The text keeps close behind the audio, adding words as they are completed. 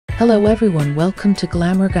Hello everyone, welcome to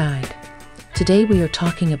Glamour Guide. Today we are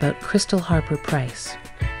talking about Krystal Harper Preiss.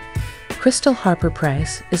 Krystal Harper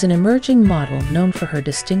Preiss is an emerging model known for her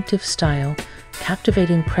distinctive style,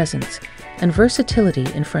 captivating presence, and versatility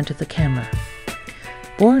in front of the camera.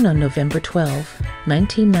 Born on November 12,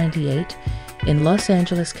 1998, in Los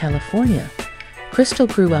Angeles, California, Krystal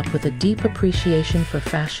grew up with a deep appreciation for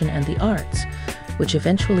fashion and the arts, which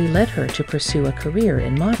eventually led her to pursue a career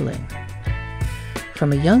in modeling.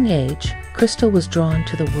 From a young age, Krystal was drawn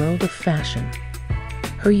to the world of fashion.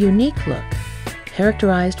 Her unique look,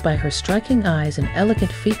 characterized by her striking eyes and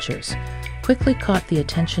elegant features, quickly caught the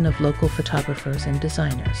attention of local photographers and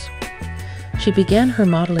designers. She began her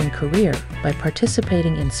modeling career by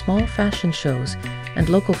participating in small fashion shows and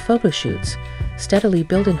local photo shoots, steadily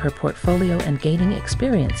building her portfolio and gaining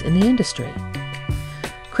experience in the industry.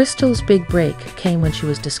 Krystal's big break came when she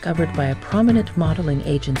was discovered by a prominent modeling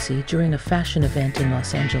agency during a fashion event in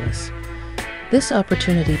Los Angeles. This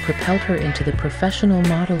opportunity propelled her into the professional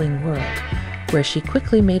modeling world, where she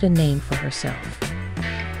quickly made a name for herself.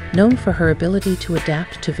 Known for her ability to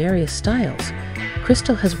adapt to various styles,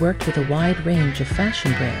 Krystal has worked with a wide range of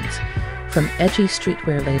fashion brands, from edgy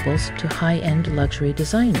streetwear labels to high-end luxury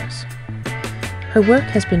designers. Her work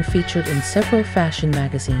has been featured in several fashion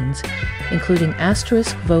magazines, including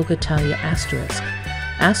Vogue Italia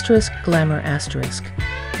 *, Glamour *,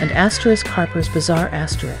 and Harper's Bazaar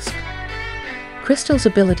 *. Krystal's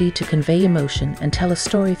ability to convey emotion and tell a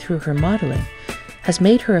story through her modeling has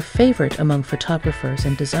made her a favorite among photographers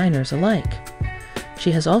and designers alike.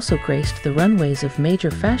 She has also graced the runways of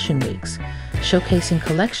major fashion weeks, showcasing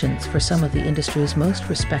collections for some of the industry's most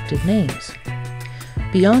respected names.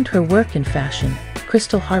 Beyond her work in fashion,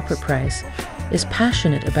 Krystal Harper Preiss is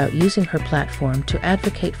passionate about using her platform to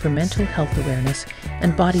advocate for mental health awareness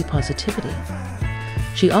and body positivity.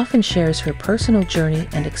 She often shares her personal journey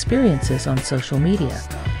and experiences on social media,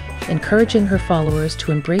 encouraging her followers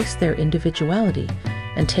to embrace their individuality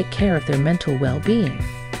and take care of their mental well-being.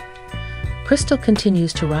 Krystal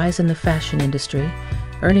continues to rise in the fashion industry,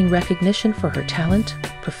 earning recognition for her talent,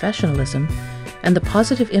 professionalism, and the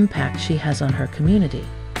positive impact she has on her community.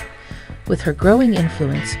 With her growing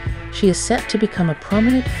influence, she is set to become a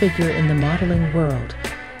prominent figure in the modeling world,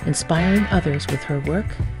 inspiring others with her work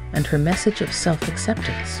and her message of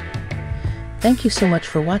self-acceptance. Thank you so much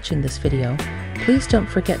for watching this video. Please don't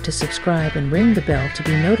forget to subscribe and ring the bell to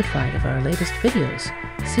be notified of our latest videos.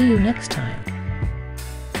 See you next time.